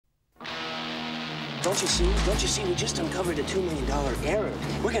Don't you see? Don't you see? We just uncovered a $2 million error.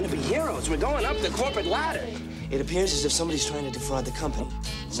 We're going to be heroes. We're going up the corporate ladder. It appears as if somebody's trying to defraud the company.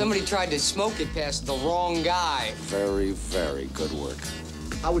 Somebody tried to smoke it past the wrong guy. Very, very good work.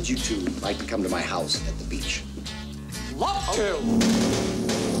 How would you two like to come to my house at the beach? Love to!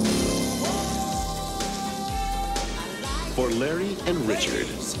 For Larry and Richard,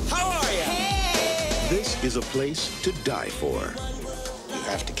 How are you? this is a place to die for. You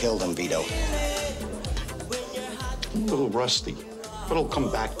have to kill them, Vito. I'm a little rusty, but it'll come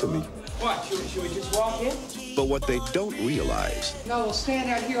back to me. What, should we just walk in? But what they don't realize No, we'll stand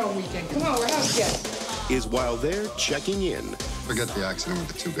out here all weekend. Come on, we're house guests. is while they're checking in, Forget the accident with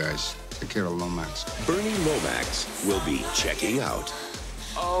the two guys. Take care of Lomax. Bernie Lomax will be checking out.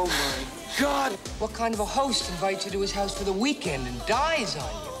 Oh, my God. What kind of a host invites you to his house for the weekend and dies on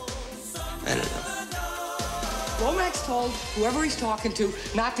you? I don't know. Lomax told whoever he's talking to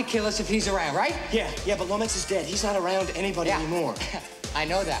not to kill us if he's around, right? Yeah, but Lomax is dead. He's not around anybody anymore. I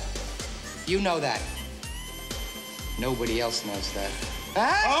know that. You know that. Nobody else knows that.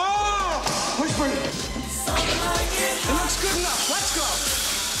 Huh? Oh! Where's Bernie? It looks good enough. Let's go.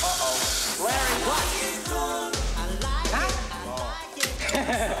 Uh-oh. Larry, what? Huh?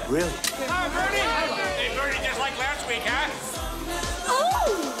 Really? Hi, Bernie. Hey, Bernie, just like last week, huh? Oh,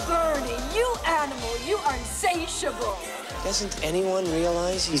 Bernie, you animal, you are insatiable. Doesn't anyone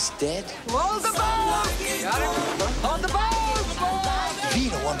realize he's dead? Hold the boat! Got it? Hold the boat!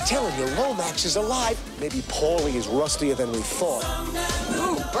 Vito, I'm telling you, Lomax is alive. Maybe Paulie is rustier than we thought.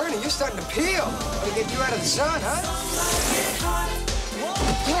 Ooh, Bernie, you're starting to peel. Want to get you out of the sun, huh?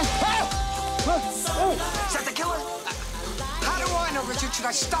 Is that the killer? How do I know, Richard? Should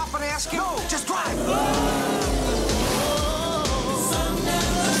I stop and ask him? No, just drive.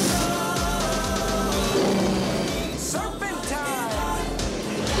 Serpentine!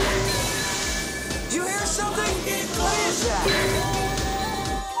 Did you hear something? What is that?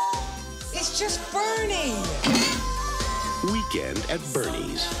 It's just Bernie. Weekend at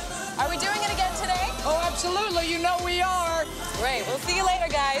Bernie's. Are we doing it again today? Oh, absolutely. You know we are. Great. We'll see you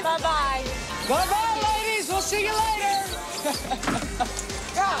later, guys. Bye-bye. Bye-bye, ladies. We'll see you later.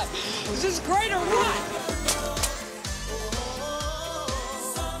 God, is this great or what?